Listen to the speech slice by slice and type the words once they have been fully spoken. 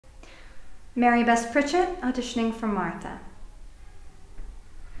Marybess Pritchett, auditioning for Martha.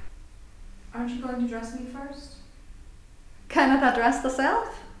 Aren't you going to dress me first? Cannot I dress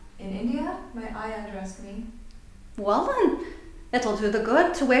thyself? In India, my ayah dressed me. Well then, it'll do the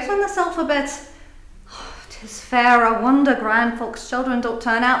good to wait on thyself a bit. Oh, 'tis fair a wonder grand folks' children don't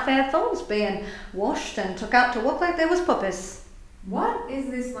turn out fair fools, being washed and took out to work like they was puppies. What is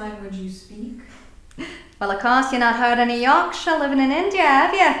this language you speak? Well, of course you not heard any Yorkshire living in India,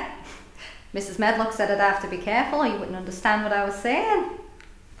 have you? Mrs. Medlock said I'd have to be careful or you wouldn't understand what I was saying.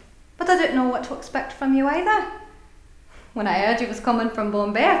 But I didn't know what to expect from you either. When I heard you was coming from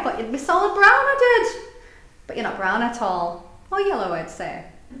Bombay, I thought you'd be solid brown, I did. But you're not brown at all. Or yellow, I'd say.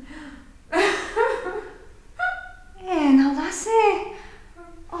 Now lassie.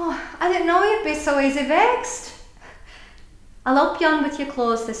 Oh, I didn't know you'd be so easy vexed. I'll help you on with your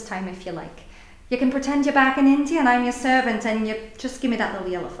clothes this time if you like. You can pretend you're back in India and I'm your servant and you just give me that little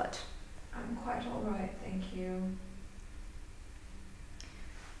yellow foot. I'm quite all right, thank you.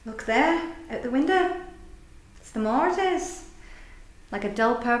 Look there, out the window. It's the moor it is. Like a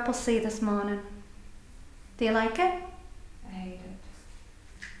dull purple sea this morning. Do you like it? I hate it.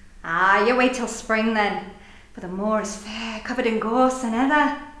 Ah, you wait till spring then. But the moor is fair, covered in gorse and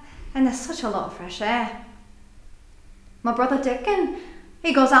heather. And there's such a lot of fresh air. My brother Dickon,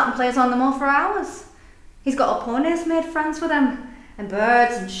 he goes out and plays on the moor for hours. He's got a ponies made friends with him. And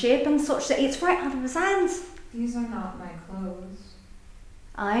birds and sheep and such that eats right out of his hands. These are not my clothes.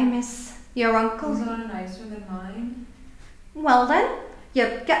 I miss your uncle. These are nicer than mine. Well then,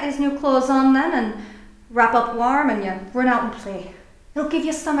 you get these new clothes on then and wrap up warm and you run out and play. It'll give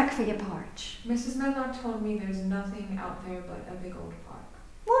you stomach for your porridge. Mrs. Medlock told me there's nothing out there but a big old park.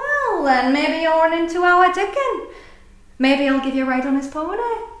 Well then, maybe you'll run into our Dickon. Maybe he'll give you a ride on his pony.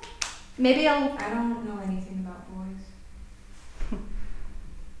 Maybe he'll... I don't know anything about boys.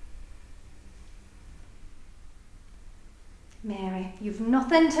 Mary, you've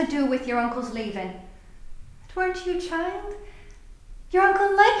nothing to do with your uncle's leaving. But weren't you, child? Your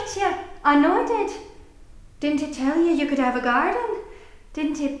uncle liked you. I know he did. Didn't he tell you you could have a garden?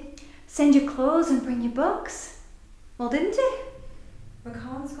 Didn't he send you clothes and bring you books? Well, didn't he? But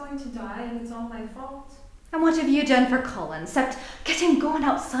Colin's going to die and it's all my fault. And what have you done for Colin, except get him going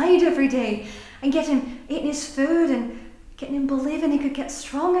outside every day and get him eating his food and getting him believing he could get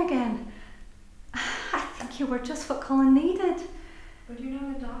strong again? I think you were just what Colin needed. But you're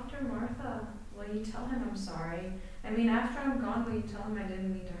not a doctor, Martha. Will you tell him I'm sorry? I mean, after I'm gone, will you tell him I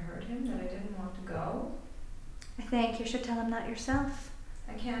didn't mean to hurt him, that I didn't want to go? I think you should tell him that yourself.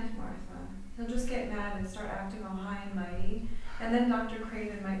 I can't, Martha. He'll just get mad and start acting all high and mighty. And then Dr.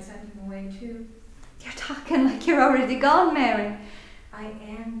 Craven might send him away too. You're talking like you're already gone, Mary. I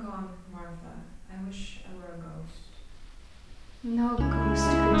am gone, Martha. I wish I were a ghost. No ghost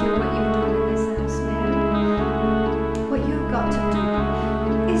could do what you've done in this house, Mary. What you've got to do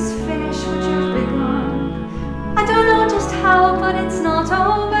is finish what you've begun. I don't know just how, but it's not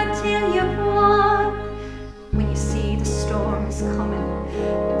over till you've won. When you see the storm is coming,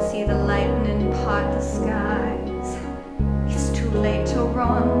 see the lightning part the skies, it's too late to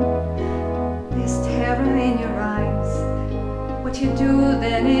run. There's terror in your eyes. What you do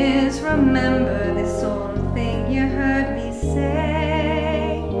then is remember this old thing you heard me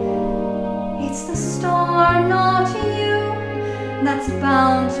say. It's the storm, not you, that's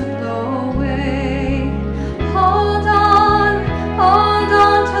bound to blow away. Hold on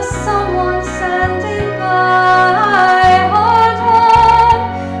to someone standing by. Hold on,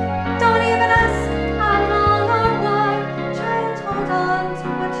 don't even ask how long or why. Try and hold on to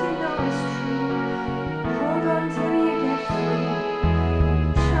what you know is true. Hold on till you get through.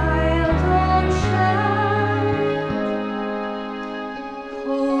 Child, oh child,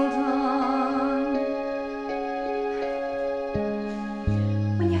 hold on.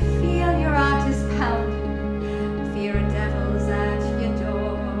 When you feel your heart is pounding, fear a devil's at your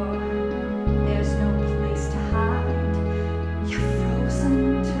door, there's no place to hide, you're frozen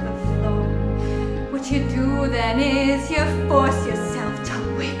to the floor. What you do then is you force yourself to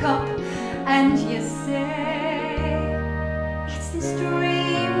wake up and you say, it's this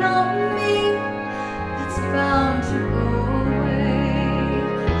dream, not me, that's bound to go away.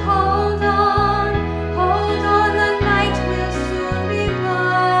 Hold on, the night will soon be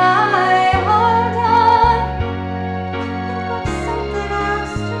by. Hold on, think of something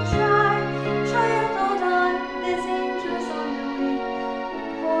else to try. Try and hold on, there's angels on the way.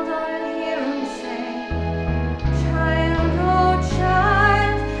 Hold on and hear 'em say, child, oh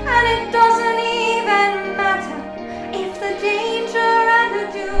child. And it doesn't even matter if the danger and the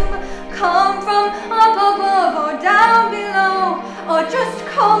doom come from up above or down below, or just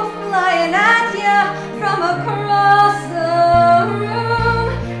come come flying at you from across